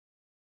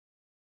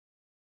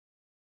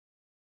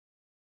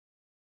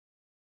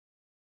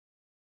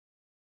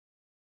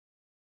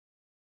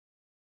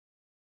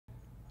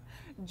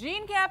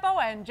Gene Capo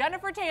and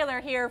Jennifer Taylor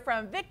here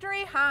from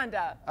Victory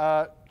Honda.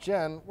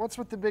 Jen, what's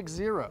with the big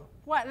zero?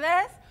 What,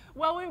 this?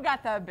 Well, we've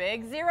got the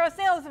Big Zero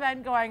sales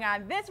event going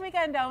on this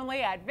weekend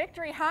only at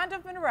Victory Honda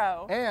of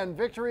Monroe. And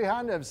Victory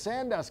Honda of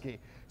Sandusky.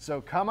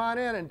 So come on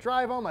in and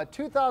drive home a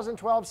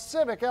 2012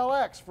 Civic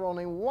LX for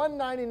only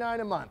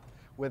 $199 a month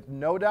with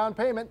no down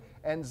payment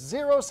and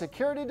zero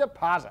security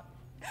deposit.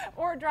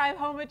 Or drive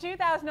home a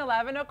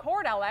 2011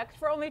 Accord LX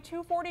for only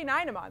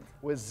 $249 a month.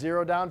 With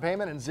zero down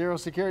payment and zero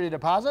security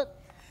deposit?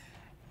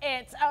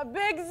 It's a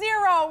big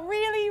zero,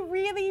 really,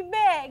 really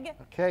big.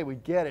 Okay, we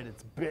get it,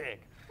 it's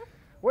big.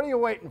 What are you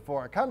waiting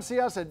for? Come see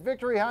us at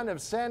Victory Honda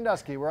of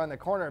Sandusky. We're on the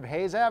corner of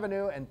Hayes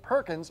Avenue and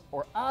Perkins,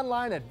 or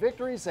online at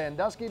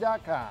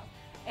victorysandusky.com.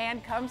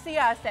 And come see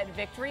us at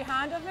Victory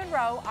Honda of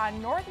Monroe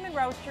on North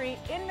Monroe Street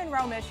in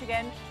Monroe,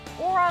 Michigan,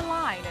 or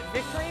online at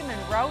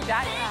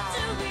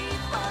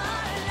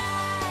victorymonroe.com.